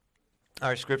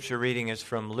Our scripture reading is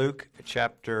from Luke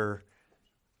chapter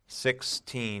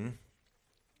 16.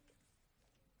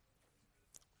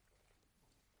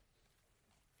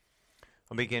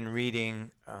 I'll begin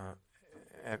reading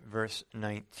at verse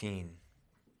 19.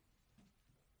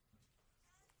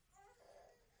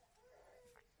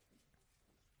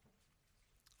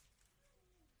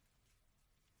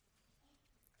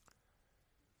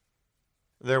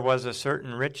 There was a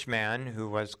certain rich man who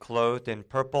was clothed in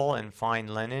purple and fine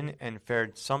linen and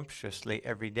fared sumptuously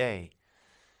every day.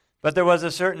 But there was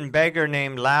a certain beggar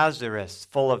named Lazarus,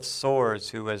 full of sores,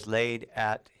 who was laid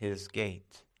at his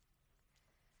gate,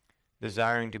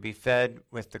 desiring to be fed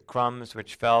with the crumbs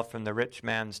which fell from the rich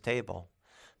man's table.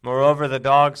 Moreover, the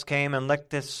dogs came and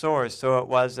licked his sores. So it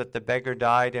was that the beggar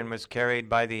died and was carried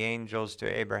by the angels to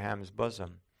Abraham's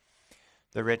bosom.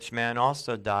 The rich man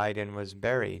also died and was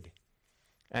buried.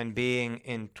 And being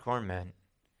in torment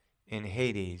in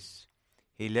Hades,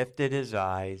 he lifted his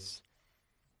eyes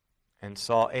and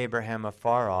saw Abraham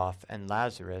afar off and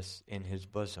Lazarus in his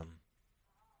bosom.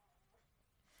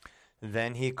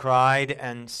 Then he cried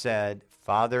and said,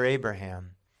 Father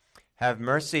Abraham, have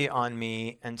mercy on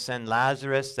me and send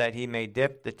Lazarus that he may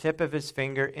dip the tip of his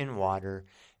finger in water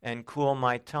and cool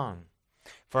my tongue,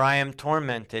 for I am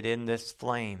tormented in this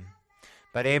flame.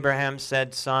 But Abraham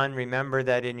said, Son, remember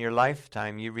that in your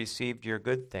lifetime you received your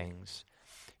good things,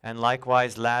 and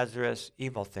likewise Lazarus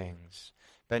evil things.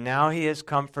 But now he is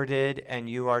comforted, and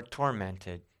you are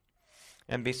tormented.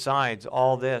 And besides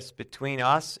all this, between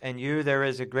us and you there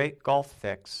is a great gulf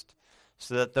fixed,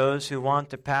 so that those who want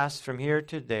to pass from here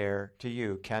to there to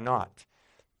you cannot,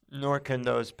 nor can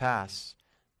those pass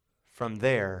from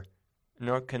there,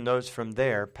 nor can those from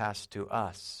there pass to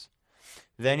us.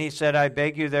 Then he said, I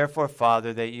beg you therefore,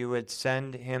 Father, that you would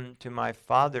send him to my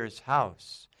father's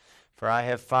house, for I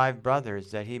have 5 brothers,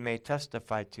 that he may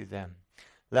testify to them,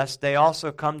 lest they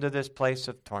also come to this place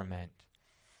of torment.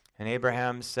 And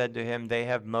Abraham said to him, They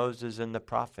have Moses and the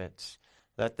prophets.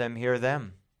 Let them hear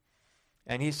them.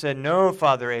 And he said, No,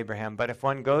 Father Abraham, but if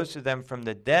one goes to them from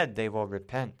the dead, they will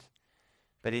repent.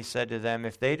 But he said to them,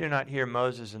 If they do not hear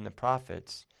Moses and the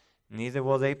prophets, neither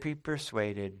will they be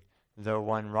persuaded, though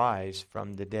one rise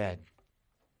from the dead.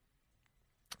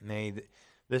 May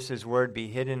this his word be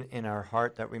hidden in our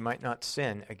heart, that we might not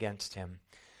sin against him.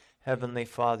 Heavenly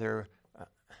Father,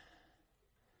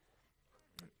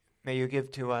 may you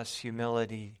give to us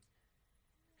humility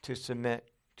to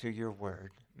submit to your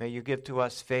word. May you give to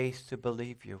us faith to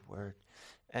believe your word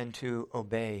and to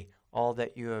obey all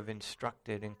that you have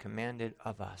instructed and commanded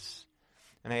of us.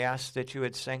 And I ask that you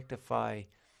would sanctify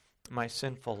my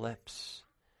sinful lips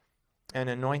and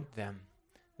anoint them,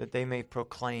 that they may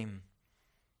proclaim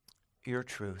your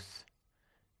truth,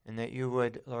 and that you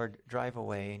would, Lord, drive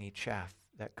away any chaff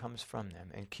that comes from them,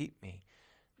 and keep me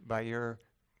by your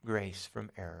grace from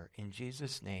error. In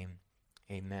Jesus' name,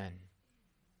 amen.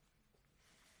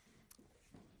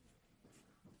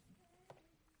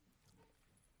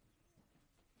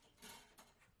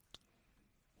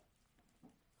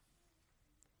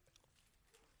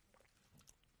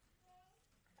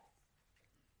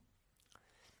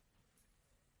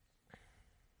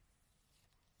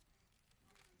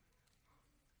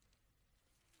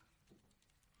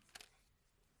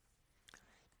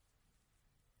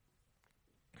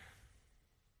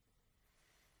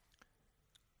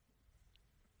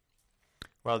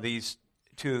 Well, these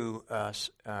two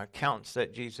accounts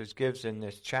that Jesus gives in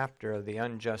this chapter of the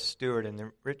unjust steward and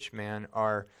the rich man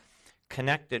are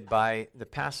connected by the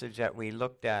passage that we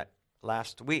looked at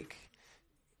last week,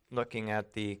 looking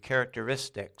at the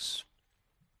characteristics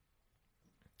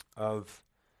of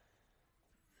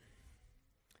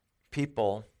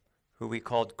people who we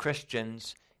called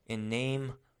Christians in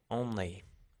name only.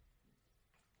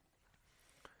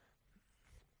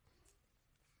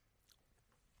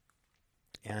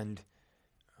 And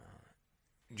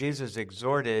Jesus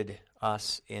exhorted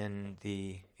us in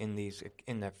the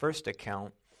first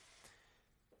account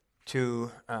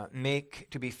to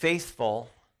be faithful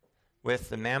with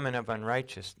the mammon of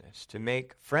unrighteousness, to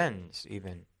make friends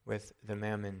even with the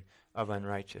mammon of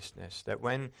unrighteousness, that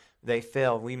when they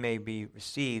fail, we may be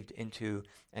received into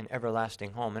an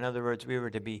everlasting home. In other words, we were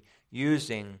to be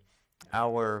using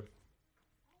our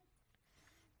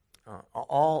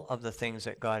all of the things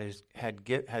that God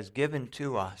has given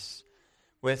to us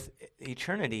with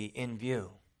eternity in view.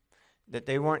 That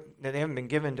they haven't been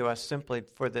given to us simply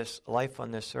for this life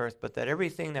on this earth, but that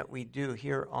everything that we do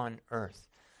here on earth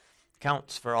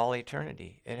counts for all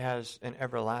eternity. It has an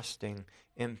everlasting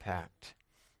impact.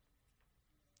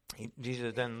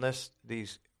 Jesus then lists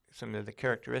some of the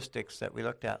characteristics that we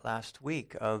looked at last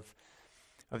week of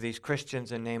of these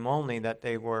Christians in name only, that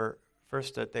they were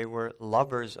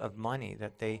lovers of money,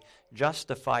 that they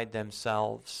justified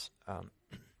themselves,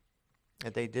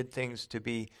 that they did things to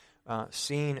be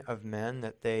seen of men,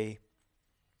 that they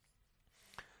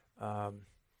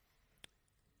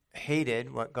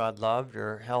hated what God loved,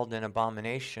 or held in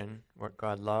abomination what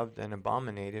God loved, and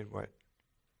abominated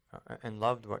and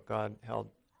loved what God held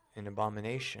in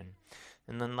abomination.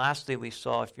 And then lastly, we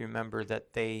saw, if you remember,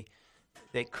 that they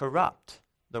corrupt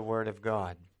the Word of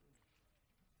God.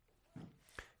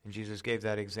 And Jesus gave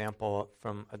that example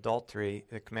from adultery,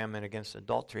 the commandment against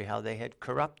adultery, how they had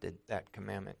corrupted that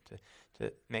commandment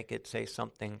to make it say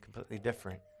something completely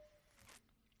different.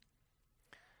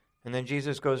 And then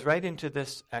Jesus goes right into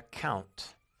this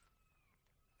account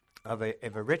of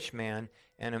a rich man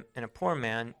and a poor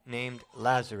man named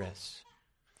Lazarus.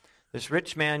 This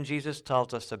rich man Jesus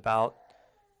tells us about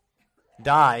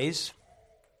dies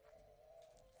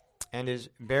and is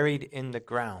buried in the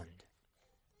ground.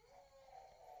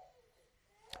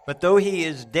 But though he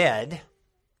is dead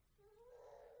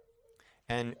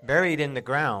and buried in the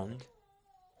ground,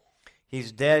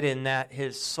 he's dead in that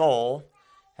his soul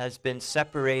has been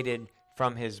separated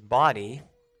from his body.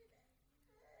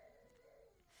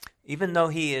 Even though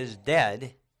he is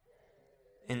dead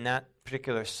in that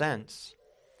particular sense,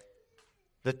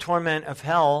 the torment of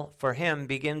hell for him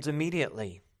begins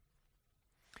immediately.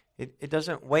 It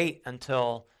doesn't wait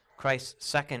until Christ's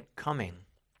second coming,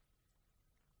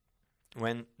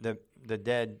 when the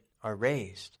dead are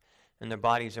raised and their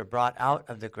bodies are brought out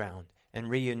of the ground and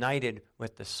reunited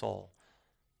with the soul.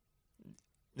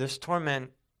 This torment,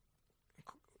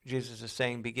 Jesus is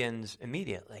saying, begins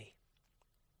immediately.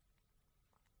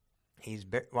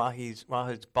 While his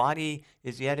body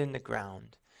is yet in the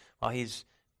ground, while he's,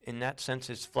 in that sense,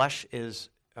 his flesh is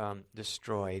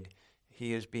destroyed,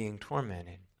 he is being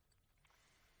tormented.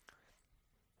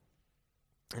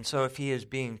 And so if he is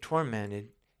being tormented,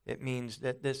 it means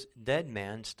that this dead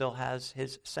man still has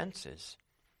his senses.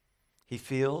 He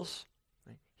feels,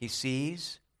 right? He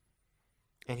sees,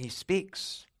 and he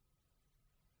speaks.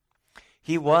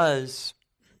 He was,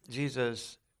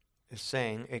 Jesus is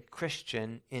saying, a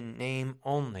Christian in name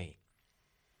only.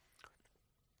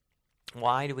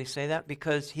 Why do we say that?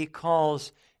 Because he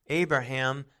calls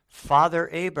Abraham Father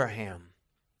Abraham.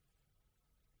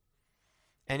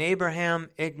 And Abraham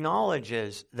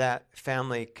acknowledges that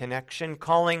family connection,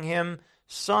 calling him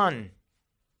son.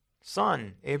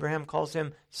 Son. Abraham calls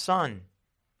him son.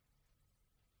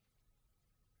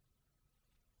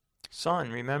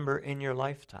 Son, remember, in your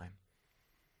lifetime.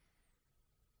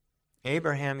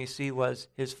 Abraham, you see, was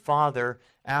his father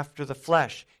after the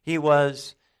flesh. He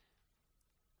was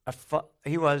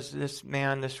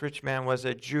this rich man was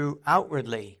a Jew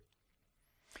outwardly.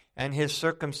 And his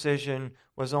circumcision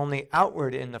was only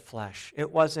outward in the flesh.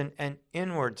 It wasn't an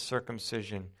inward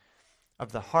circumcision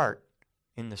of the heart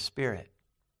in the spirit,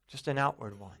 just an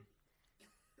outward one.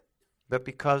 But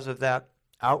because of that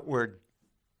outward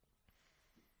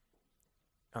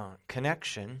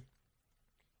connection,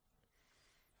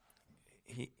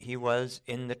 he was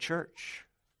in the church.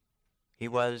 He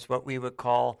was what we would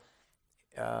call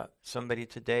somebody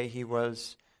today, he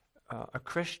was a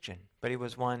Christian, but he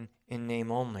was one in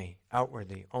name only,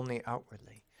 outwardly, only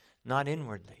outwardly, not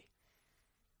inwardly.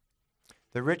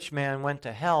 The rich man went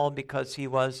to hell because he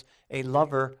was a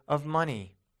lover of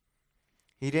money.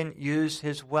 He didn't use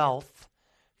his wealth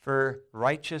for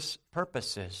righteous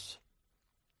purposes.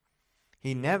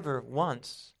 He never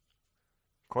once,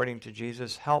 according to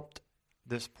Jesus, helped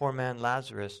this poor man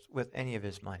Lazarus with any of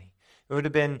his money. It would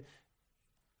have been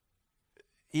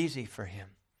easy for him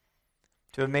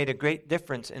to have made a great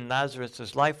difference in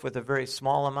Lazarus' life with a very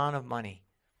small amount of money,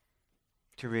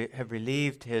 to have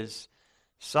relieved his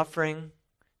suffering,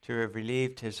 to have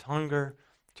relieved his hunger,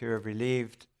 to have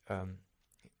relieved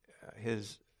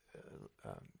his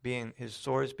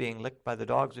sores being licked by the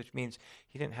dogs, which means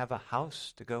he didn't have a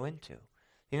house to go into.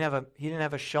 He didn't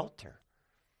have a shelter.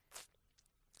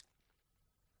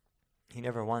 He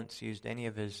never once used any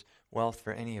of his wealth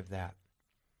for any of that.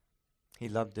 He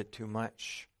loved it too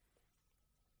much.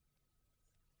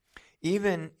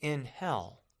 Even in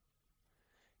hell,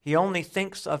 he only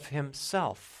thinks of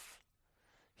himself.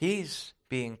 He's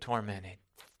being tormented.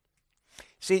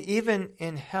 See, even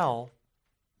in hell,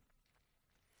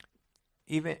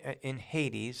 even in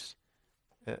Hades,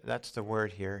 that's the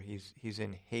word here, he's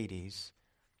in Hades,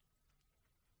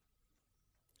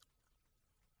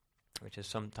 which is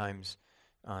sometimes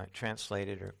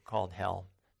translated or called hell.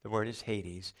 The word is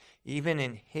Hades. Even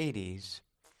in Hades,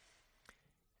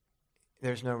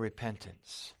 there's no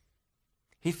repentance.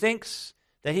 He thinks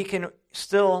that he can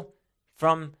still,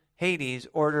 from Hades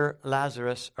order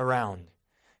Lazarus around.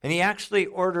 And he actually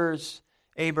orders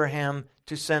Abraham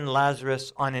to send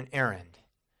Lazarus on an errand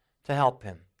to help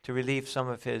him, to relieve some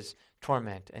of his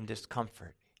torment and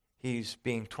discomfort. He's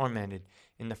being tormented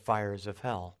in the fires of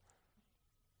hell.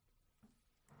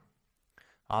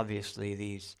 Obviously,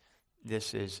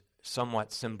 this is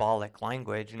somewhat symbolic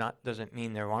language. Doesn't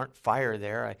mean there aren't fire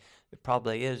there. It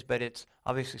probably is, but it's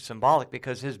obviously symbolic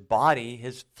because his body,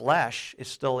 his flesh, is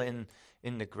still in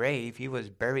the grave. He was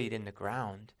buried in the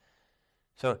ground.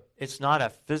 So it's not a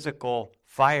physical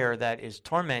fire that is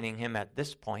tormenting him at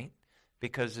this point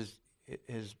because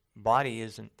his body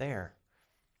isn't there.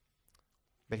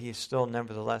 But he is still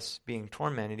nevertheless being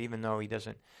tormented even though he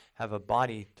doesn't have a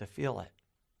body to feel it.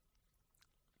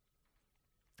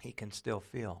 He can still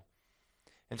feel.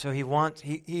 And so he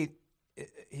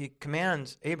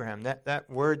commands Abraham, that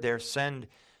word there, send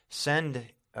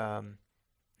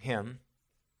him,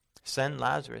 send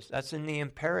Lazarus, that's in the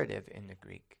imperative in the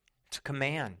Greek. It's a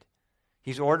command.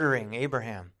 He's ordering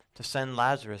Abraham to send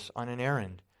Lazarus on an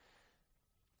errand.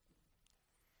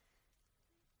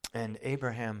 And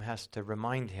Abraham has to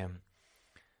remind him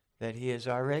that he has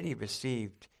already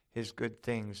received his good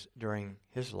things during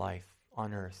his life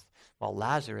on earth, while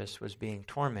Lazarus was being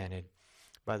tormented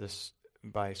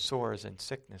by sores and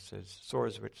sicknesses,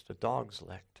 sores which the dogs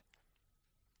licked.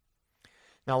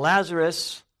 Now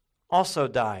Lazarus also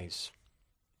dies.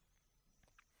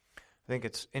 I think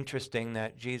it's interesting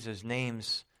that Jesus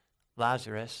names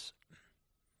Lazarus,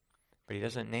 but he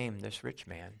doesn't name this rich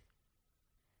man.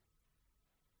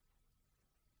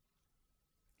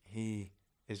 He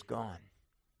is gone.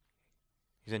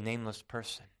 He's a nameless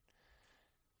person.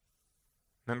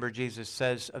 Remember, Jesus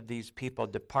says of these people,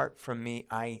 "Depart from me,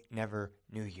 I never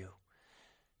knew you."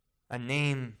 A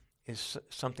name is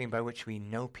something by which we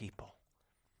know people.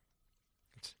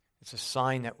 It's a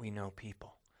sign that we know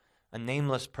people. A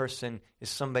nameless person is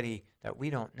somebody that we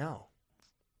don't know.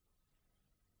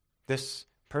 This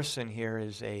person here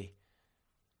is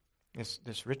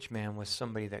this rich man was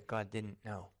somebody that God didn't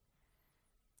know.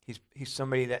 He's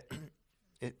somebody that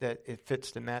it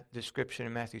fits the description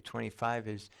in Matthew 25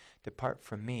 is, "Depart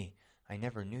from me, I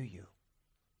never knew you."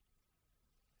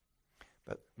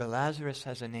 But Lazarus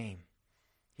has a name.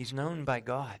 He's known by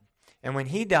God. And when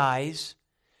he dies,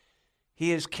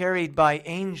 he is carried by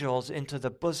angels into the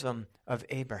bosom of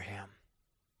Abraham.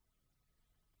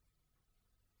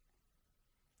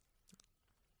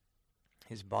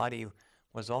 His body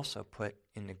was also put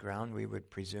in the ground, we would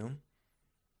presume.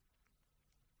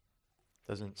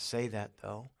 Doesn't say that,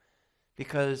 though,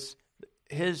 because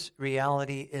his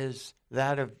reality is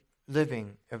that of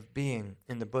living, of being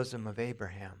in the bosom of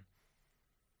Abraham.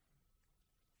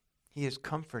 He is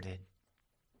comforted.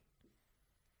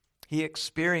 He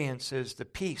experiences the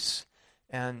peace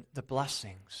and the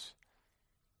blessings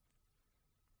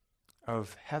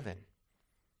of heaven,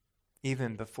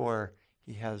 even before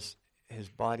he has his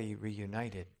body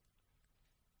reunited.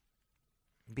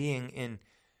 Being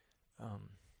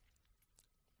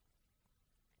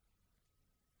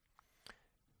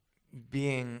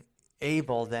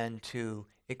able then to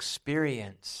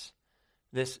experience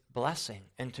this blessing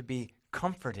and to be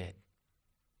comforted.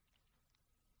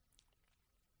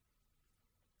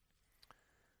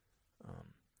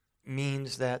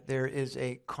 Means that there is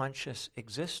a conscious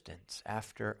existence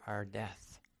after our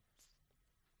death.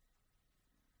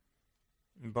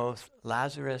 Both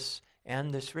Lazarus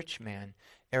and this rich man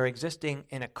are existing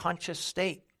in a conscious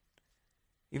state.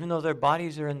 Even though their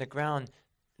bodies are in the ground,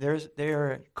 they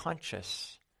are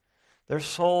conscious. Their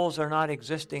souls are not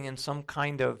existing in some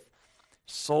kind of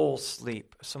soul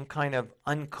sleep, some kind of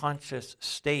unconscious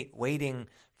state waiting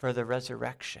for the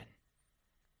resurrection.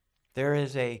 There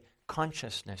is a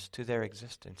consciousness to their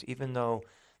existence, even though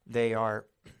they are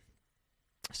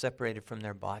separated from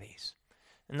their bodies.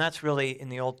 And that's really, in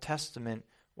the Old Testament,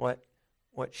 what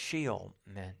Sheol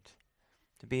meant.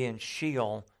 To be in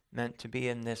Sheol meant to be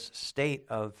in this state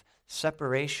of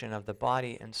separation of the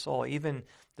body and soul. Even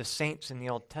the saints in the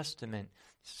Old Testament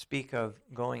speak of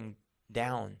going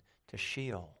down to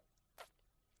Sheol.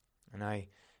 And I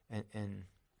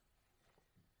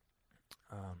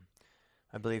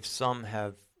believe some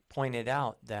have pointed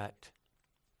out that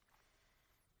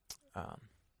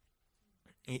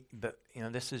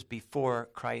this is before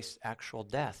Christ's actual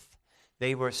death.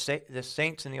 They were the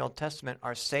saints in the Old Testament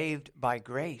are saved by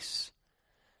grace,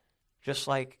 just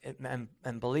like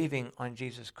and believing on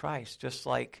Jesus Christ, just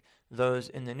like those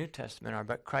in the New Testament are.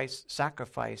 But Christ's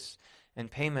sacrifice and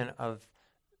payment of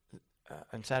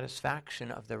and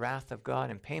satisfaction of the wrath of God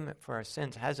and payment for our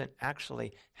sins hasn't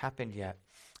actually happened yet.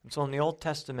 And so in the Old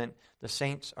Testament, the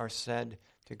saints are said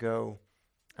to go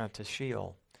to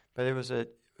Sheol. But it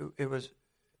was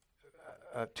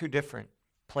two different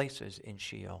places in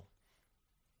Sheol.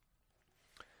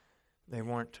 They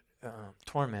weren't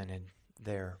tormented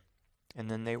there. And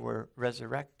then they were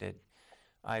resurrected,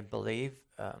 I believe,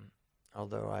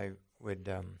 although I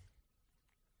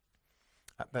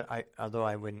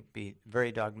wouldn't be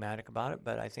very dogmatic about it,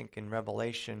 but I think in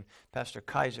Revelation, Pastor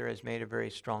Kaiser has made a very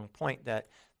strong point that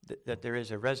there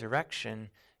is a resurrection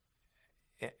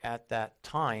at that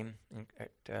time,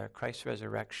 at Christ's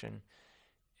resurrection,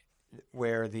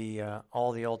 where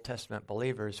all the Old Testament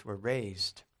believers were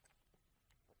raised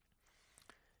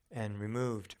and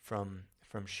removed from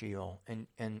Sheol. And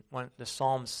the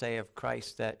Psalms say of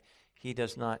Christ that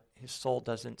his soul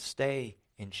doesn't stay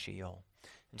in Sheol.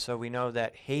 And so we know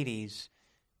that Hades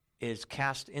is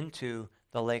cast into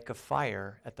the lake of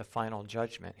fire at the final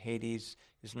judgment. Hades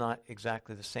is not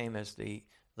exactly the same as the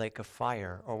lake of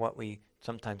fire, or what we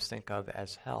sometimes think of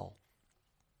as hell.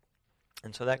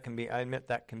 And so I admit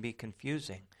that can be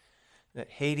confusing. That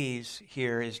Hades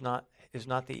here is not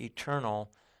the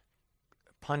eternal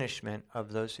punishment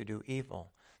of those who do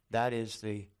evil.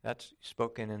 That's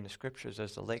spoken in the scriptures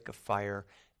as the lake of fire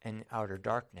and outer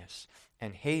darkness.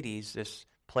 And Hades, this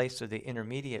place of the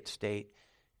intermediate state,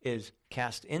 is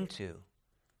cast into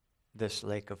this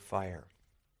lake of fire.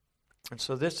 And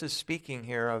so this is speaking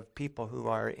here of people who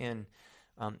are in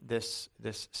this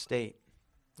state,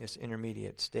 this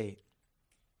intermediate state.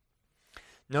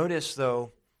 Notice,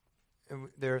 though,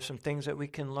 there are some things that we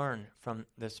can learn from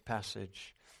this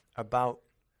passage about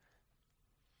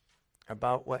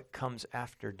what comes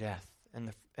after death.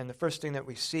 And the first thing that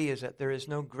we see is that there is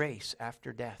no grace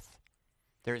after death.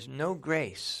 There is no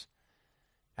grace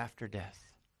after death.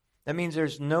 That means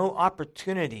there's no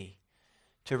opportunity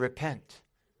to repent.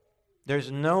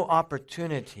 There's no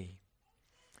opportunity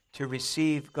to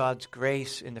receive God's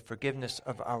grace in the forgiveness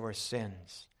of our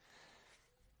sins.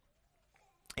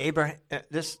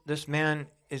 This man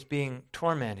is being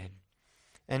tormented,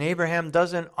 and Abraham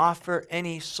doesn't offer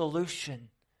any solution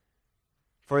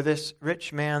for this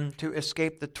rich man to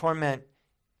escape the torment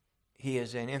he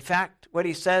is in. In fact, what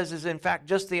he says is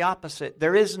just the opposite.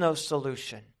 There is no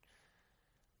solution.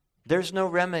 There's no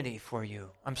remedy for you.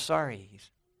 I'm sorry.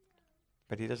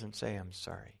 But he doesn't say I'm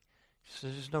sorry. He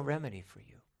says there's no remedy for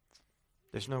you.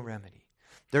 There's no remedy.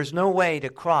 There's no way to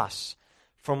cross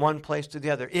from one place to the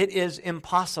other. It is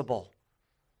impossible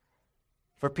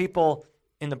for people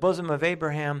in the bosom of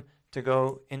Abraham to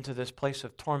go into this place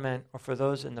of torment, or for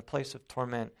those in the place of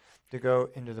torment to go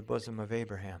into the bosom of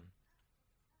Abraham.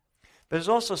 But there's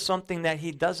also something that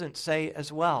he doesn't say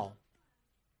as well.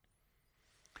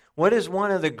 What is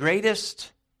one of the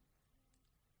greatest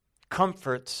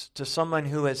comforts to someone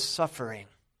who is suffering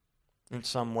in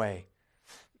some way?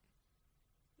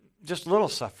 Just little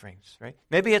sufferings, right?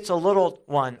 Maybe it's a little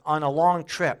one on a long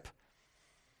trip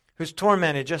who's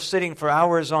tormented just sitting for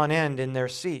hours on end in their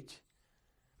seat.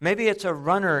 Maybe it's a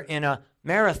runner in a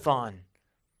marathon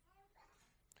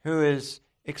who is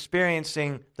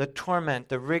experiencing the torment,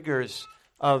 the rigors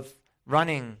of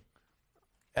running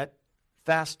at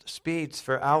fast speeds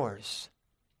for hours.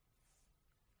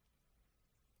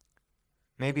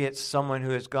 Maybe it's someone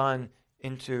who has gone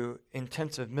into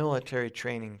intensive military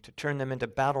training to turn them into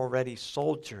battle-ready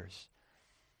soldiers.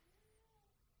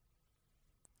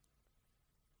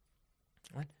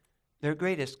 Their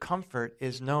greatest comfort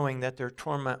is knowing that their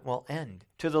torment will end.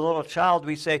 To the little child,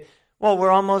 we say, well, we're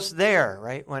almost there,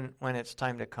 right? When it's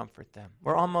time to comfort them.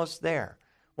 We're almost there.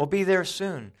 We'll be there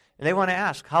soon. And they want to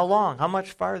ask, how long? How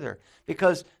much farther?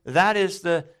 Because that is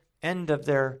the end of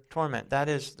their torment. That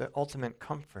is the ultimate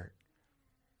comfort.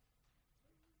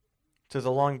 To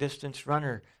the long-distance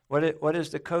runner, what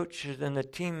does the coach and the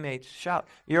teammates shout?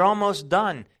 You're almost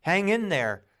done. Hang in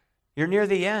there. You're near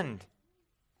the end.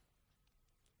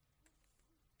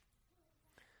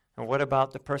 And what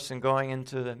about the person going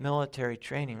into the military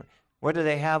training? What do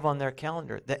they have on their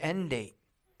calendar? The end date.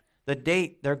 The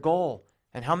date, their goal.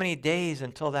 And how many days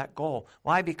until that goal?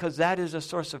 Why? Because that is a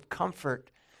source of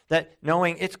comfort, that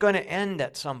knowing it's going to end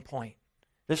at some point.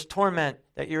 This torment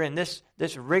that you're in, this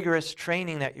rigorous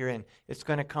training that you're in, it's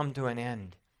going to come to an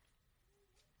end.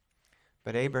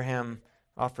 But Abraham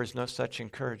offers no such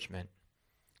encouragement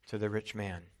to the rich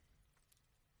man.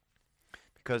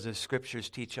 Because as scriptures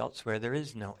teach elsewhere, there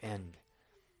is no end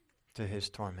to his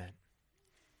torment.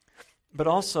 But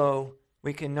also,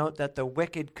 we can note that the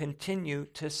wicked continue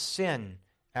to sin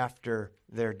after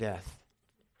their death.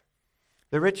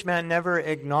 The rich man never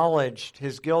acknowledged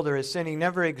his guilt or his sin. He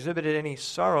never exhibited any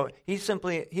sorrow.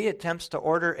 He attempts to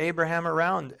order Abraham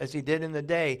around as he did in the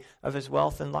day of his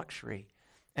wealth and luxury,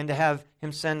 and to have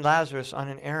him send Lazarus on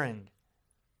an errand.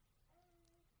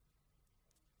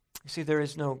 You see, there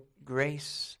is no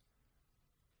grace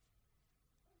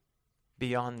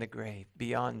beyond the grave,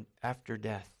 beyond after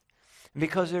death. And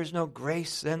because there's no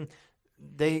grace, then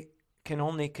they can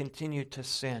only continue to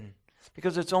sin.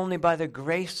 Because it's only by the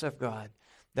grace of God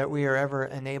that we are ever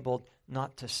enabled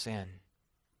not to sin.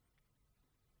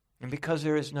 And because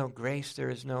there is no grace, there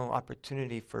is no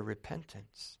opportunity for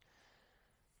repentance.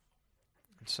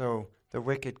 And so the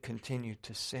wicked continue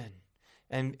to sin.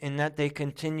 And in that they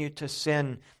continue to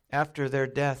sin after their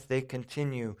death, they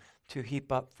continue to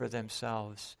heap up for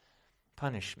themselves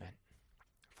punishment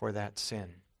for that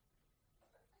sin.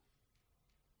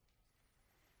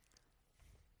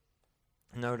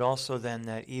 Note also then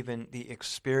that even the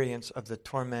experience of the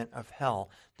torment of hell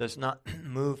does not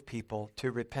move people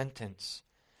to repentance.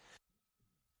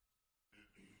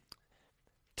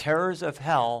 Terrors of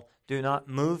hell do not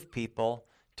move people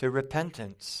to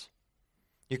repentance.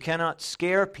 You cannot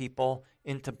scare people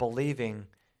into believing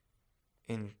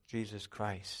in Jesus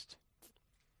Christ.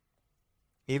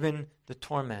 Even the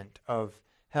torment of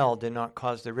hell did not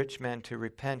cause the rich man to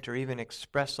repent or even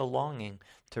express a longing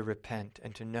to repent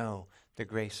and to know the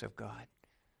grace of God.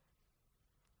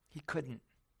 He couldn't.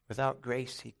 Without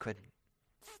grace, he couldn't.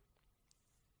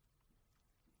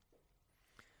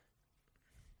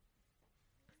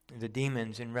 The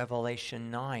demons in Revelation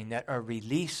 9 that are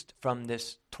released from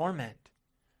this torment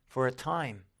for a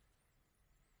time.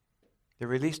 They're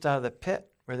released out of the pit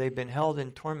where they've been held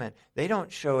in torment. They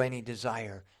don't show any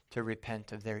desire to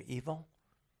repent of their evil.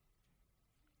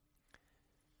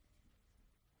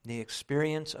 The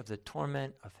experience of the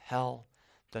torment of hell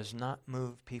does not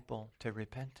move people to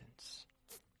repentance.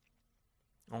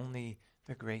 Only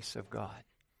the grace of God.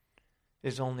 It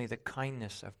is only the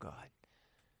kindness of God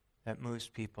that moves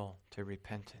people to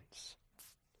repentance.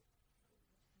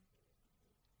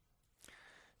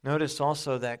 Notice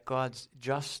also that God's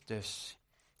justice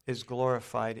is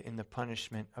glorified in the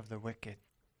punishment of the wicked.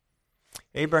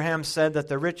 Abraham said that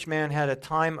the rich man had a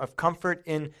time of comfort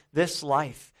in this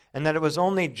life, and that it was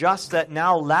only just that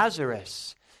now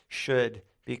Lazarus should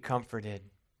be comforted.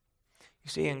 You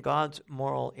see, in God's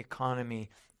moral economy,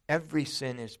 every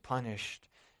sin is punished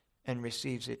and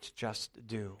receives its just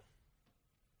due.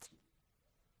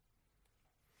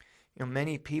 You know,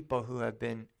 many people who have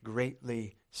been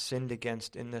greatly sinned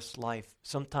against in this life,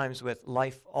 sometimes with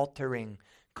life-altering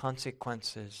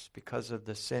consequences because of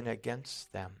the sin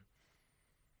against them,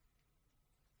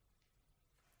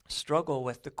 struggle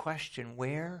with the question,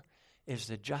 where is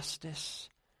the justice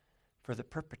for the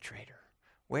perpetrator?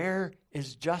 Where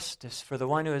is justice for the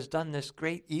one who has done this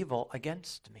great evil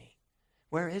against me?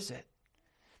 Where is it?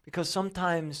 Because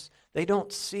sometimes they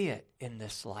don't see it in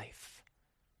this life.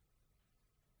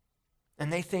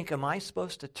 And they think, am I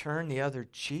supposed to turn the other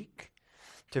cheek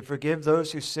to forgive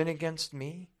those who sin against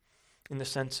me, in the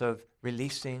sense of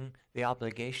releasing the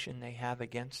obligation they have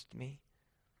against me?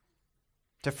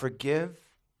 To forgive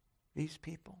these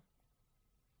people?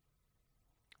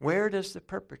 Where does the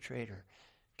perpetrator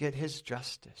get his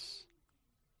justice?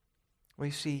 We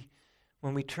see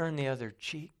when we turn the other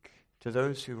cheek to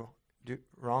those who do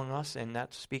wrong us, and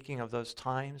that's speaking of those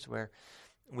times where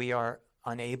we are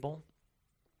unable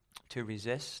to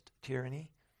resist tyranny.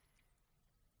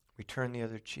 We turn the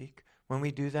other cheek. When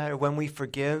we do that, or when we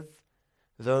forgive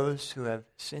those who have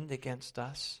sinned against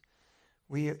us,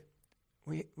 we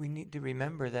need to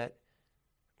remember that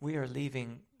we are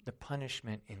leaving the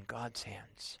punishment in God's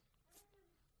hands.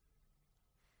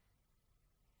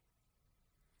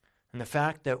 And the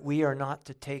fact that we are not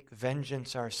to take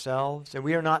vengeance ourselves, that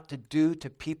we are not to do to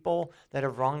people that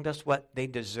have wronged us what they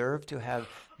deserve to have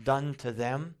done to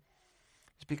them,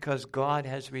 is because God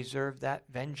has reserved that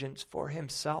vengeance for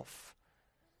himself.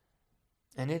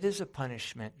 And it is a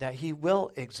punishment that he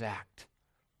will exact.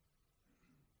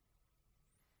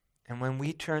 And when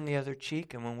we turn the other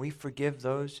cheek and when we forgive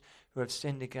those who have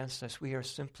sinned against us, we are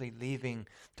simply leaving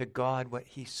to God what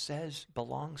he says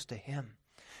belongs to him.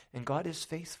 And God is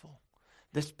faithful.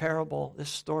 This parable, this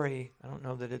story, I don't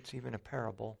know that it's even a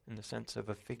parable in the sense of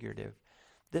a figurative.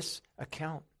 This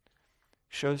account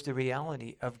shows the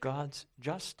reality of God's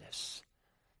justice.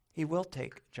 He will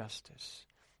take justice.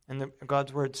 And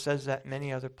God's word says that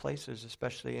many other places,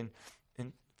 especially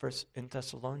in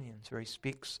Thessalonians, where he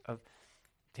speaks of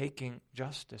taking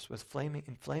justice with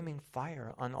flaming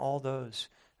fire on all those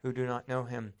who do not know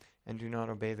him and do not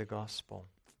obey the gospel.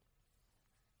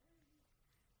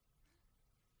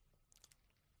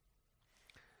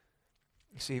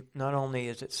 You see, not only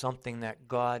is it something that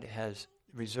God has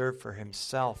reserved for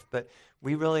himself, but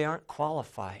we really aren't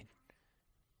qualified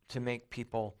to make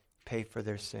people pay for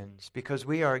their sins, because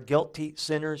we are guilty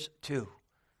sinners too.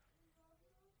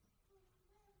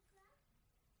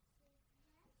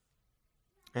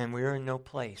 And we are in no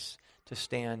place to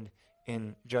stand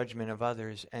in judgment of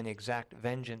others and exact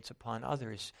vengeance upon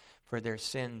others for their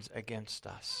sins against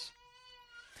us.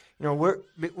 You know,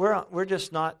 we're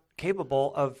just not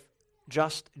capable of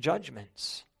just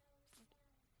judgments.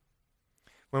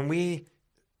 When we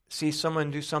see someone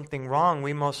do something wrong,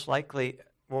 we most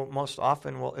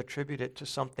often will attribute it to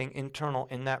something internal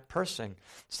in that person,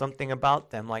 something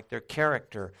about them, like their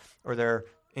character or their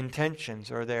intentions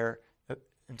or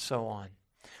and so on.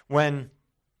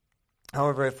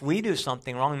 However, if we do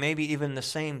something wrong, maybe even the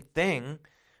same thing,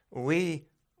 we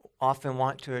often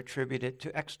want to attribute it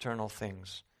to external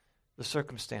things, the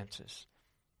circumstances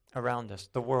around us,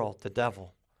 the world, the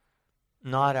devil,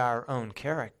 not our own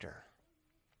character,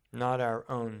 not our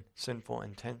own sinful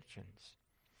intentions.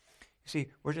 You see,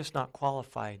 we're just not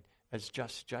qualified as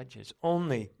just judges.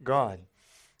 Only God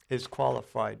is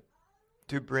qualified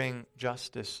to bring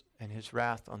justice and his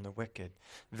wrath on the wicked.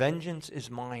 Vengeance is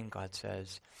mine, God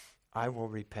says. I will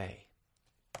repay.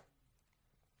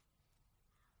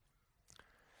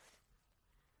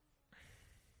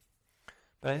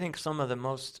 But I think some of the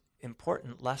most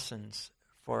important lessons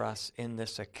for us in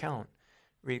this account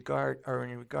are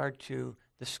in regard to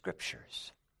the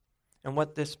Scriptures and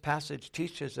what this passage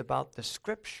teaches about the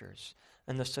Scriptures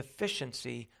and the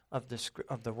sufficiency of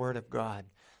the Word of God.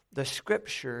 The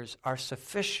Scriptures are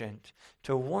sufficient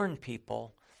to warn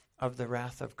people of the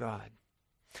wrath of God.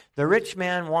 The rich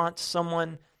man wants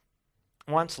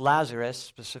Lazarus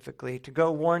specifically to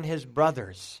go warn his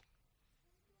brothers,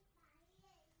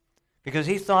 because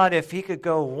he thought if he could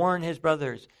go warn his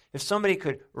brothers, if somebody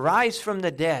could rise from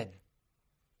the dead,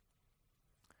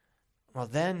 well,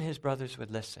 then his brothers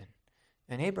would listen.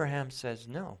 And Abraham says,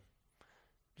 no,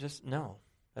 just no,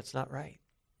 that's not right.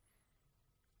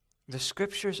 The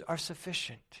Scriptures are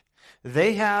sufficient.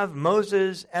 They have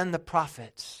Moses and the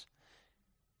prophets.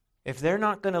 If they're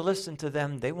not going to listen to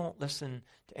them, they won't listen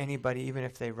to anybody, even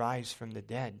if they rise from the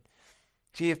dead.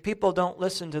 See, if people don't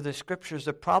listen to the Scriptures,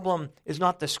 the problem is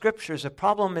not the Scriptures. The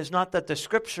problem is not that the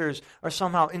Scriptures are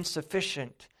somehow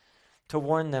insufficient to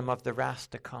warn them of the wrath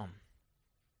to come.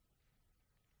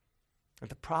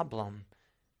 The problem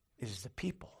is the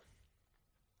people.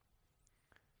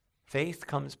 Faith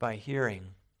comes by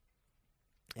hearing,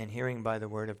 and hearing by the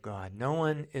Word of God. No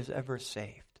one is ever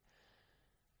saved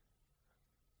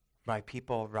by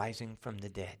people rising from the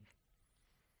dead.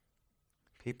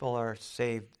 People are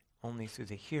saved only through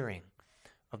the hearing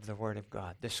of the Word of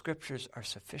God. The Scriptures are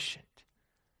sufficient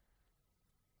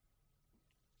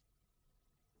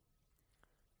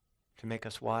to make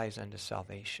us wise unto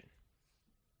salvation.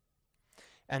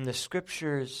 And the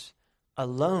Scriptures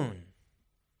alone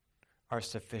are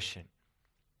sufficient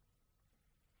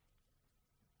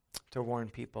to warn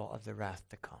people of the wrath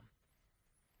to come.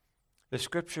 The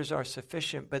Scriptures are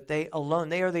sufficient, but they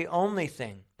are the only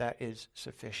thing that is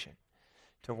sufficient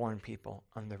to warn people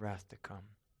on the wrath to come.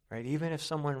 Right? Even if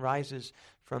someone rises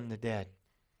from the dead,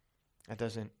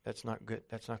 that's not good.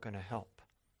 That's not going to help.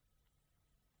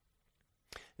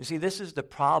 You see, this is the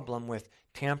problem with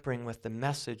tampering with the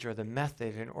message or the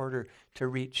method in order to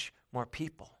reach more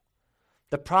people.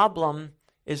 The problem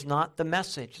is not the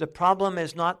message. The problem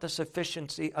is not the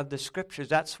sufficiency of the Scriptures.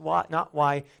 That's not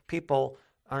why people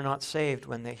are not saved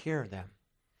when they hear them.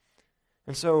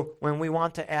 And so when we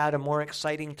want to add a more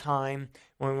exciting time,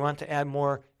 when we want to add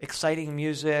more exciting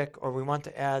music, or we want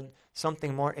to add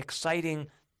something more exciting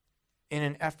in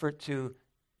an effort to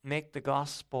make the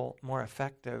gospel more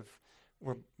effective,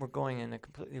 we're going in a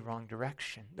completely wrong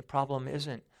direction. The problem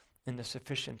isn't in the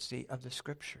sufficiency of the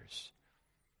Scriptures.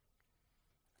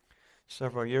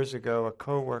 Several years ago, a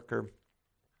co-worker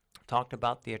talked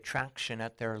about the attraction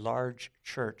at their large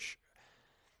church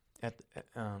at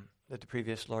the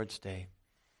previous Lord's Day.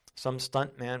 Some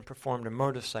stuntman performed a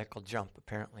motorcycle jump,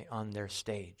 apparently, on their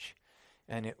stage.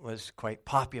 And it was quite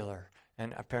popular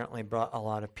and apparently brought a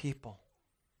lot of people.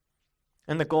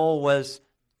 And the goal was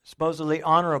supposedly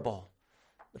honorable.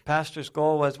 The pastor's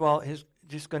goal was, he's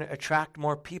just going to attract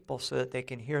more people so that they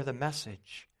can hear the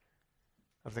message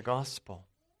of the gospel.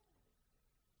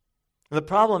 The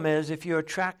problem is, if you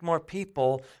attract more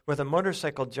people with a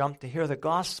motorcycle jump to hear the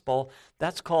gospel,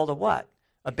 that's called a what?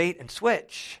 A bait and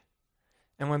switch.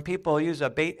 And when people use a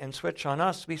bait and switch on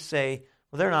us, we say,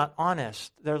 well, they're not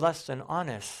honest. They're less than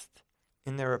honest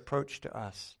in their approach to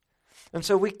us. And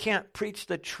so we can't preach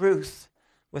the truth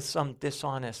with some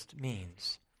dishonest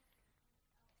means.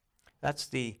 That's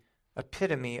the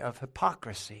epitome of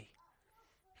hypocrisy.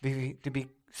 To be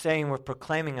saying we're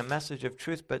proclaiming a message of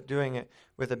truth, but doing it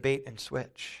with a bait and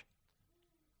switch.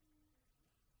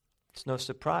 It's no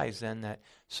surprise then that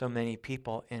so many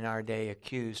people in our day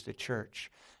accuse the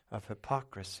church of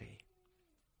hypocrisy.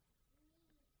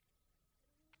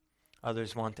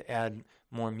 Others want to add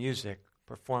more music,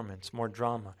 performance, more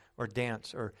drama, or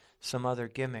dance, or some other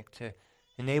gimmick to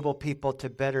enable people to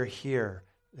better hear,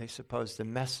 they suppose, the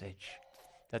message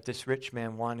that this rich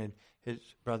man wanted his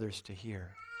brothers to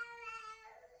hear.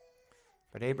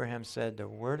 But Abraham said, the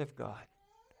Word of God,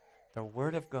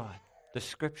 the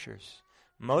Scriptures,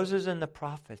 Moses and the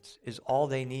prophets is all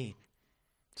they need.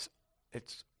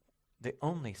 It's the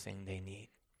only thing they need.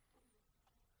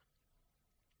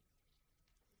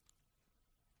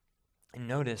 And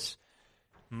notice,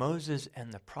 Moses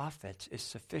and the prophets is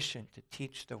sufficient to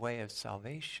teach the way of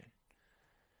salvation.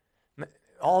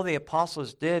 All the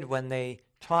apostles did when they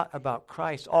taught about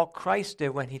Christ, all Christ did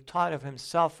when he taught of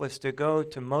himself was to go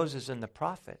to Moses and the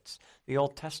prophets, the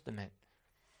Old Testament.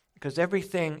 Because every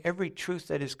truth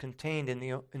that is contained in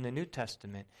the New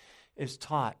Testament is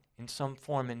taught in some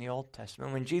form in the Old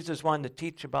Testament. When Jesus wanted to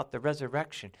teach about the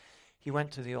resurrection, he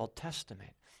went to the Old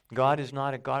Testament. God is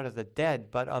not a God of the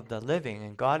dead, but of the living.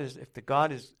 And if the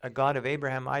God is a God of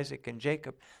Abraham, Isaac, and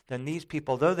Jacob, then these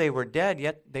people, though they were dead,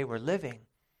 yet they were living.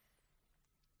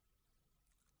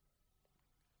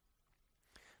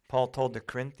 Paul told the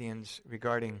Corinthians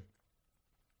regarding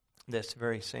this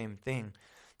very same thing,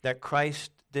 that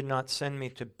Christ did not send me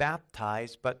to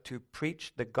baptize, but to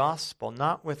preach the gospel,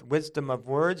 not with wisdom of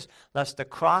words, lest the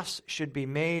cross should be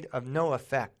made of no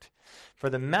effect. For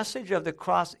the message of the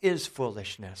cross is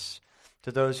foolishness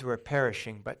to those who are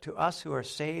perishing, but to us who are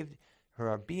saved, who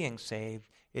are being saved,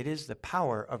 it is the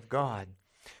power of God.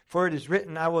 For it is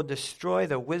written, I will destroy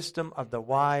the wisdom of the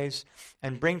wise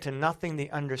and bring to nothing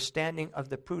the understanding of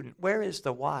the prudent. Where is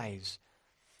the wise?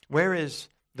 Where is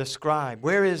the scribe?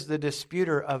 Where is the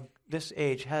disputer of this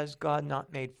age? Has God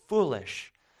not made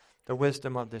foolish the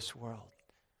wisdom of this world?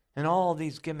 And all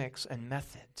these gimmicks and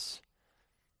methods.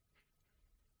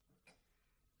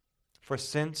 For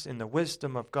since in the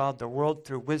wisdom of God, the world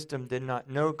through wisdom did not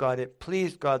know God, it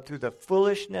pleased God through the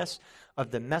foolishness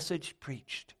of the message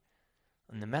preached.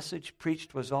 And the message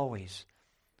preached was always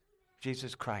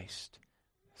Jesus Christ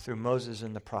through Moses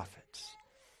and the prophets.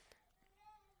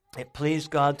 It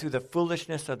pleased God through the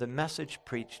foolishness of the message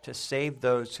preached to save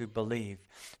those who believe.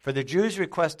 For the Jews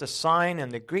request a sign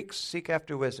and the Greeks seek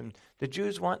after wisdom. The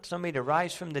Jews want somebody to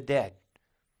rise from the dead.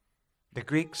 The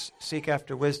Greeks seek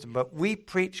after wisdom. But we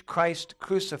preach Christ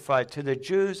crucified. To the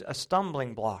Jews a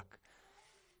stumbling block,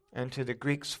 and to the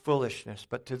Greeks foolishness.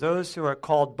 But to those who are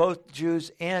called both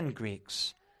Jews and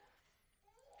Greeks,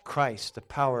 Christ, the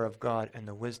power of God and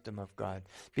the wisdom of God.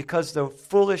 Because the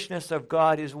foolishness of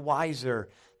God is wiser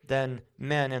than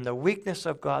men, and the weakness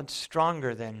of God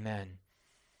stronger than men.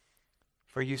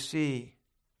 For you see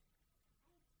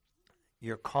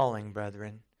your calling,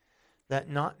 brethren, that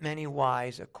not many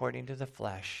wise according to the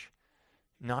flesh,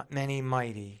 not many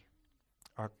mighty,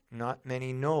 or not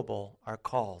many noble are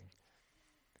called.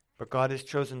 But God has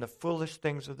chosen the foolish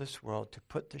things of this world to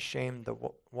put to shame the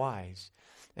wise.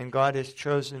 And God has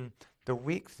chosen the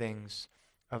weak things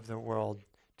of the world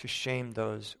to shame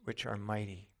those which are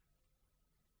mighty.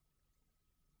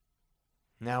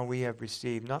 Now we have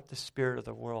received not the spirit of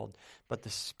the world, but the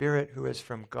Spirit who is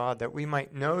from God, that we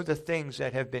might know the things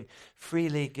that have been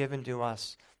freely given to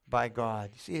us by God.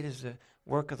 You see, it is the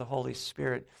work of the Holy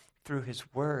Spirit through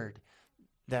His Word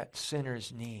that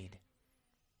sinners need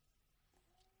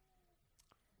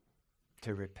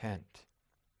to repent.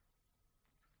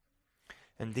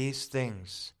 And these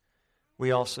things we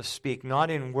also speak,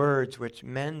 not in words which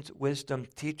men's wisdom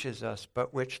teaches us,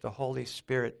 but which the Holy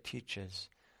Spirit teaches,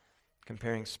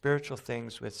 comparing spiritual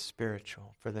things with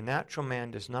spiritual. For the natural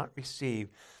man does not receive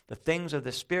the things of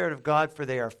the Spirit of God, for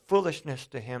they are foolishness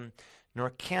to him,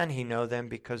 nor can he know them,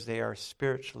 because they are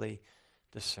spiritually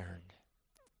discerned.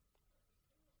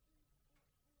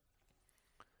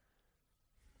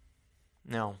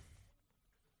 Now,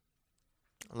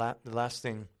 the last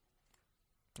thing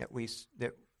that we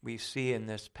see in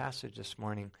this passage this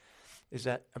morning is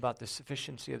that about the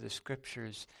sufficiency of the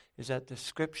Scriptures, is that the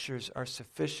Scriptures are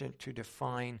sufficient to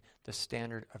define the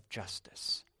standard of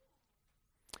justice.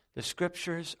 The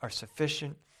Scriptures are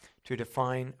sufficient to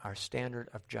define our standard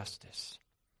of justice.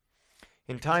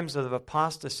 In times of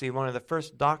apostasy, one of the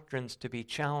first doctrines to be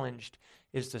challenged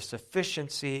is the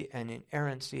sufficiency and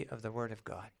inerrancy of the Word of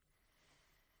God.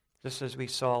 Just as we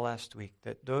saw last week,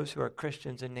 that those who are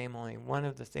Christians in name only, one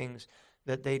of the things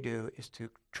that they do is to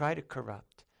try to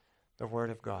corrupt the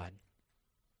Word of God.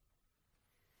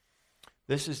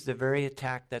 This is the very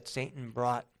attack that Satan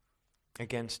brought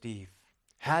against Eve.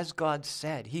 Has God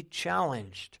said? He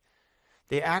challenged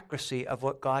the accuracy of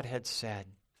what God had said.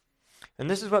 And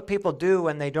this is what people do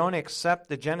when they don't accept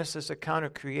the Genesis account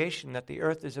of creation, that the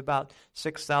earth is about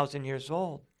 6,000 years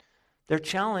old. They're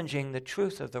challenging the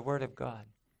truth of the Word of God.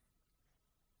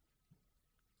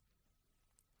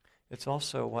 It's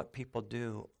also what people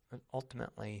do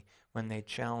ultimately when they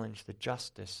challenge the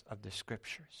justice of the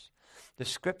Scriptures. The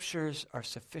Scriptures are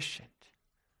sufficient.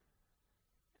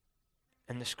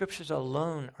 And the Scriptures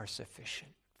alone are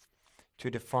sufficient to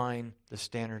define the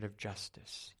standard of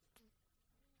justice.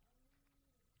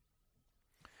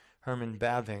 Herman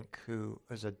Bavinck, who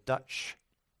was a Dutch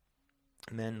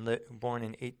man born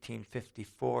in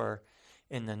 1854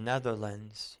 in the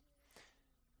Netherlands,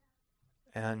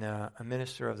 and a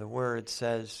minister of the Word,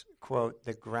 says, quote,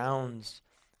 "The grounds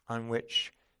on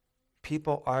which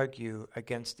people argue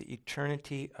against the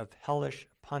eternity of hellish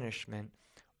punishment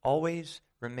always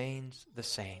remains the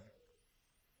same."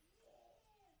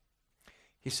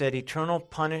 He said eternal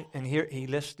punishment, and here he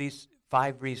lists these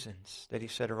 5 reasons that he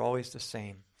said are always the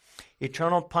same.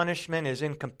 Eternal punishment is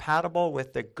incompatible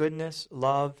with the goodness,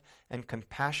 love, and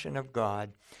compassion of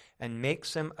God, and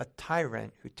makes him a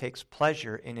tyrant who takes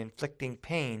pleasure in inflicting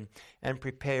pain and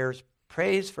prepares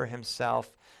praise for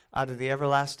himself out of the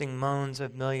everlasting moans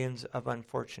of millions of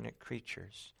unfortunate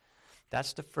creatures.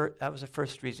 That was the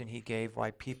first reason he gave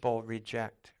why people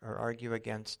reject or argue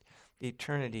against the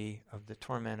eternity of the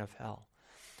torment of hell.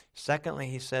 Secondly,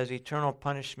 he says eternal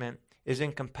punishment is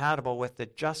incompatible with the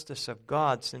justice of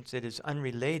God, since it is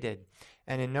unrelated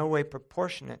and in no way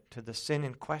proportionate to the sin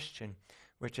in question,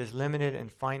 which is limited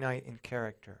and finite in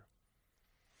character.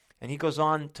 And he goes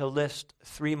on to list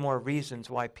 3 more reasons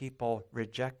why people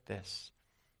reject this.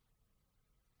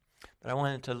 But I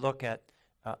wanted to look at,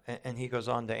 and he goes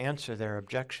on to answer their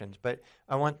objections, but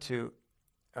I want to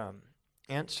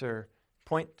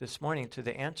point this morning to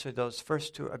the answer those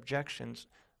first 2 objections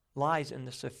lies in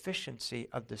the sufficiency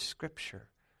of the Scripture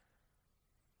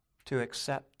to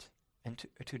accept and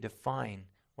to define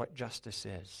what justice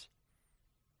is.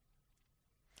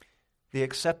 The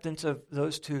acceptance of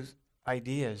those 2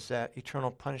 ideas, that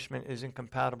eternal punishment is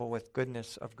incompatible with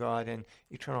goodness of God and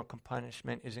eternal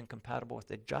punishment is incompatible with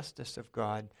the justice of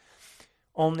God,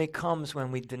 only comes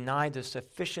when we deny the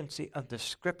sufficiency of the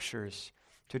Scriptures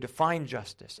to define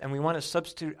justice. And we want to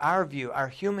substitute our view, our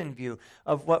human view,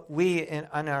 of what we in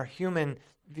our human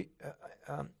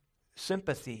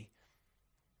sympathy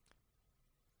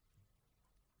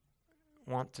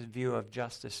want to view of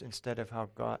justice instead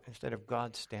of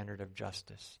God's standard of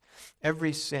justice.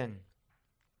 Every sin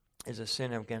is a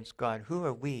sin against God. Who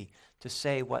are we to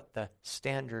say what the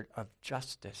standard of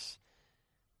justice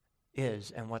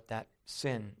is and what that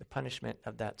sin, the punishment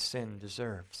of that sin,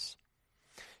 deserves?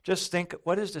 Just think,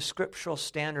 what is the scriptural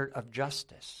standard of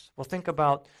justice? Well, think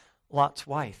about Lot's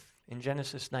wife in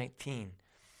Genesis 19.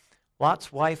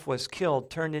 Lot's wife was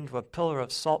killed, turned into a pillar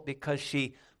of salt because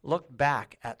she looked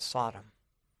back at Sodom.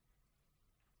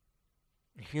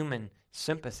 Human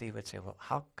sympathy would say, well,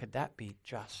 how could that be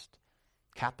just?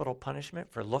 Capital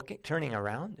punishment for turning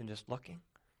around and just looking?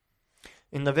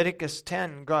 In Leviticus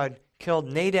 10, God killed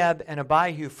Nadab and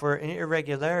Abihu for an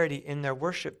irregularity in their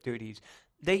worship duties.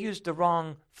 They used the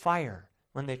wrong fire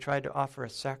when they tried to offer a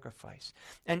sacrifice.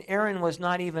 And Aaron was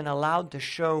not even allowed to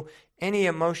show any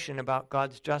emotion about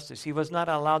God's justice. He was not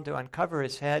allowed to uncover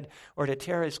his head or to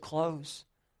tear his clothes,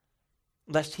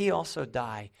 lest he also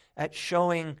die at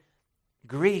showing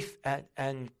grief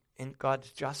and in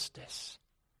God's justice.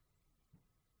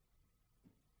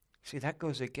 See, that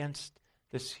goes against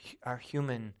our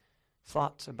human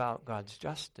thoughts about God's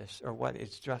justice or what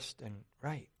is just and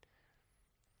right.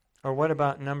 Or what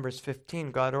about Numbers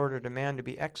 15? God ordered a man to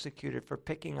be executed for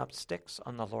picking up sticks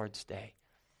on the Lord's day.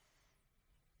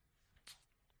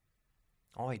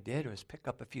 All he did was pick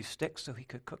up a few sticks so he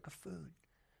could cook a food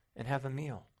and have a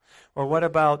meal. Or what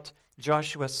about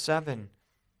Joshua 7,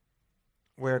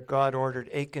 where God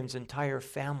ordered Achan's entire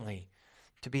family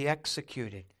to be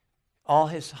executed, all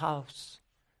his house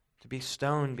to be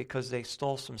stoned because they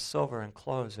stole some silver and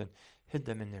clothes and hid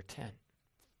them in their tent?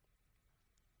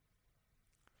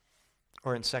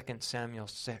 Or in 2 Samuel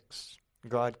 6,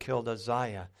 God killed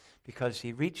Uzziah because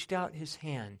he reached out his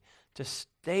hand to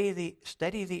steady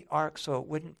the ark so it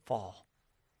wouldn't fall.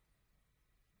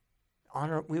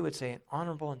 We would say an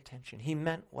honorable intention. He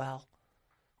meant well.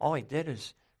 All he did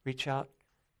is reach out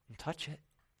and touch it.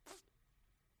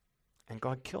 And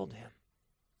God killed him.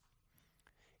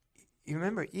 You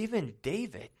remember, even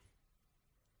David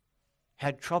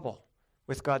had trouble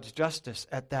with God's justice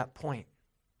at that point.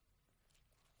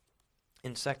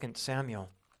 In 2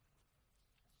 Samuel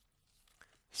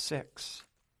 6,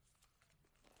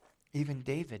 even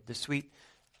David, the sweet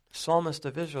psalmist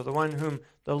of Israel, the one whom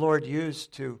the Lord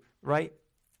used to write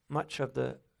much of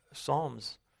the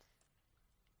Psalms.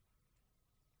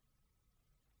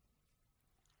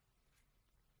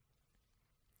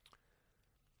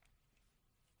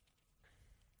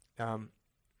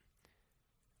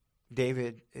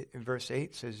 David, in verse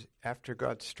 8, says, after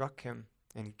God struck him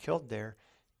and he killed there,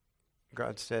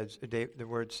 God says, the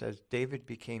word says, David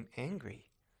became angry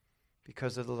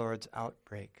because of the Lord's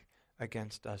outbreak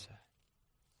against Uzzah.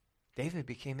 David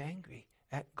became angry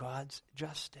at God's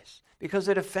justice because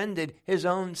it offended his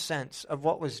own sense of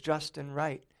what was just and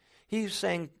right. He's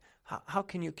saying, how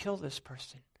can you kill this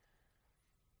person?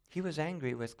 He was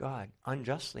angry with God,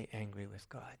 unjustly angry with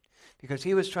God, because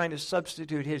he was trying to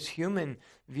substitute his human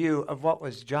view of what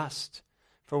was just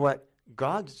for what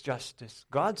God's justice,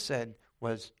 God said,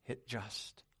 was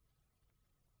just.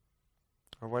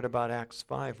 Or what about Acts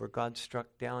 5, where God struck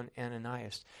down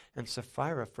Ananias and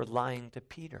Sapphira for lying to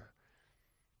Peter?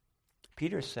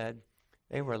 Peter said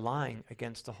they were lying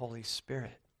against the Holy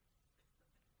Spirit.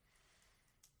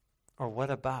 Or what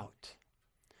about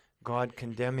God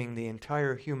condemning the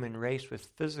entire human race with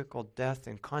physical death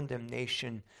and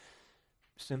condemnation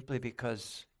simply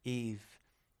because Eve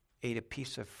ate a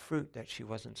piece of fruit that she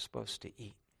wasn't supposed to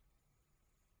eat?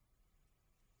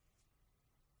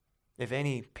 If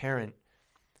any parent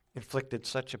inflicted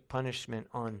such a punishment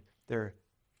on their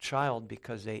child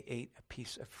because they ate a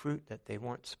piece of fruit that they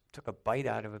weren't, took a bite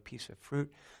out of a piece of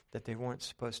fruit that they weren't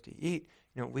supposed to eat,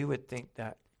 we would think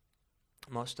that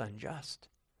most unjust,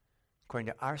 according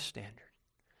to our standard.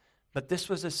 But this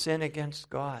was a sin against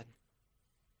God.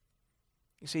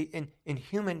 You see, in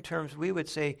human terms, we would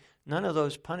say none of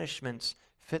those punishments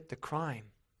fit the crime.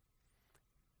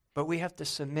 But we have to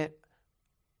submit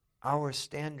our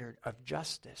standard of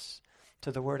justice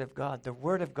to the Word of God. The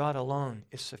Word of God alone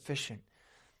is sufficient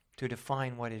to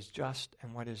define what is just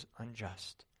and what is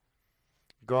unjust.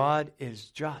 God is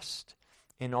just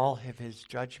in all of his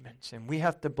judgments, and we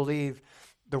have to believe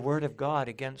the Word of God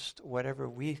against whatever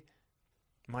we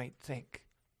might think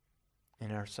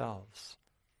in ourselves.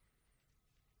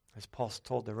 As Paul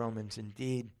told the Romans,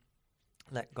 indeed,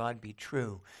 let God be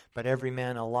true, but every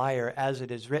man a liar, as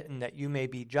it is written, that you may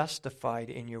be justified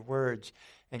in your words,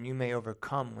 and you may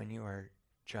overcome when you are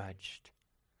judged.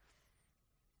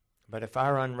 But if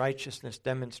our unrighteousness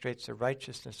demonstrates the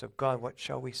righteousness of God, what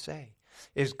shall we say?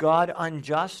 Is God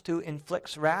unjust who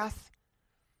inflicts wrath?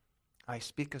 I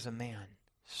speak as a man.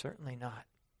 Certainly not.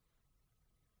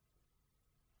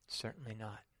 Certainly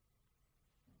not.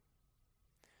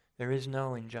 There is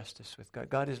no injustice with God.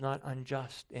 God is not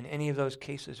unjust in any of those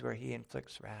cases where he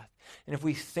inflicts wrath. And if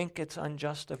we think it's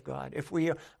unjust of God, if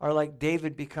we are like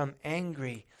David, become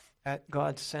angry at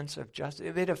God's sense of justice,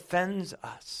 if it offends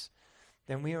us,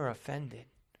 then we are offended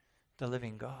the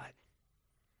living God.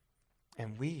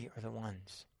 And we are the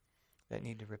ones that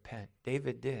need to repent.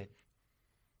 David did.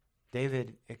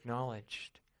 David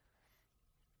acknowledged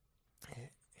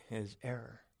his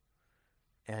error,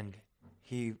 and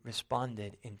he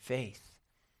responded in faith.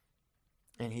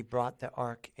 And he brought the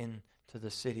ark into the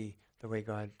city the way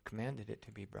God commanded it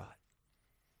to be brought.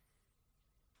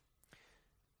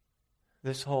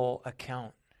 This whole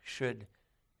account should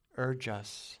urge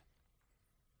us,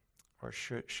 or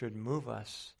should move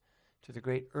us to the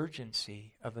great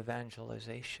urgency of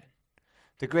evangelization,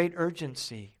 the great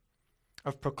urgency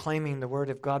of proclaiming the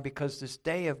Word of God, because this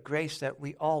day of grace that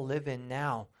we all live in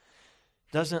now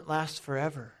doesn't last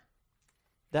forever.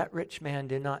 That rich man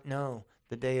did not know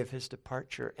the day of his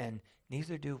departure, and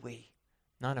neither do we.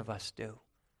 None of us do.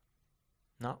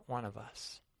 Not one of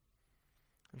us.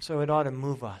 And so it ought to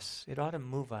move us. It ought to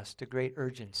move us to great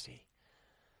urgency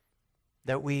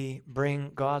that we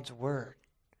bring God's Word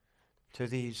to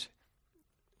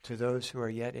those who are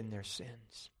yet in their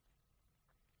sins.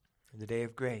 The day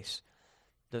of grace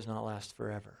does not last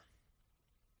forever.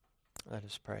 Let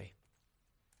us pray.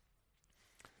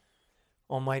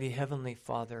 Almighty Heavenly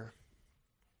Father,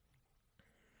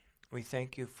 we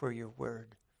thank you for your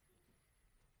Word.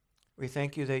 We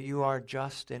thank you that you are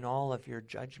just in all of your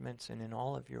judgments and in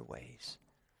all of your ways.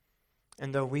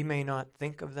 And though we may not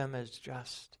think of them as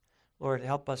just, Lord,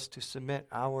 help us to submit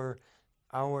our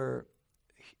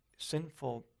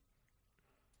sinful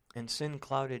and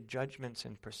sin-clouded judgments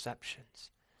and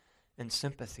perceptions and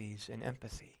sympathies and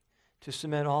empathy, to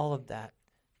submit all of that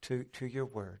to your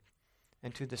Word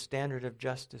and to the standard of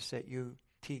justice that you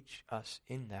teach us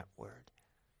in that Word.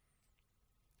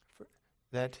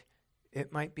 That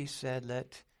it might be said,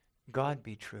 let God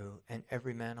be true and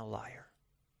every man a liar.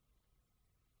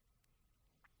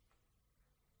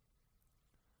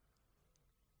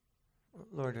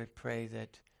 Lord, I pray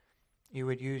that you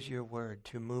would use your Word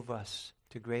to move us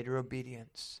to greater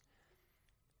obedience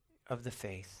of the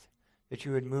faith, that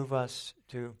you would move us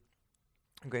to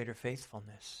greater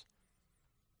faithfulness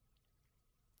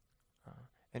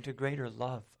and to greater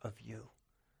love of you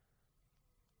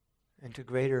and to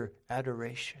greater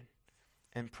adoration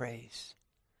and praise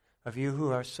of you who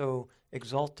are so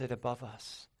exalted above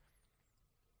us,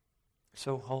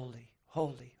 so holy,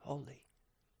 holy, holy,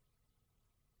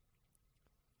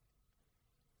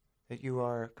 that you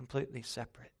are completely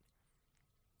separate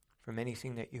from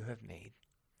anything that you have made.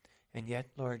 And yet,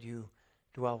 Lord, you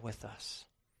dwell with us.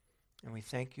 And we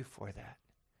thank you for that.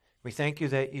 We thank you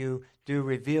that you do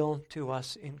reveal to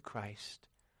us in Christ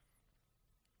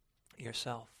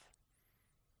yourself.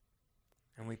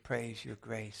 And we praise your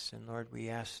grace. And Lord, we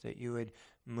ask that you would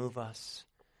move us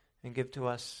and give to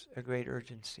us a great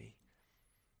urgency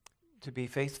to be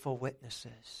faithful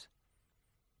witnesses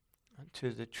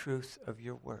to the truth of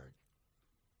your word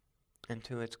and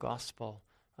to its gospel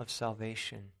of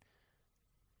salvation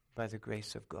by the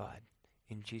grace of God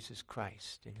in Jesus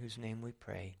Christ, in whose name we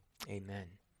pray.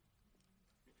 Amen.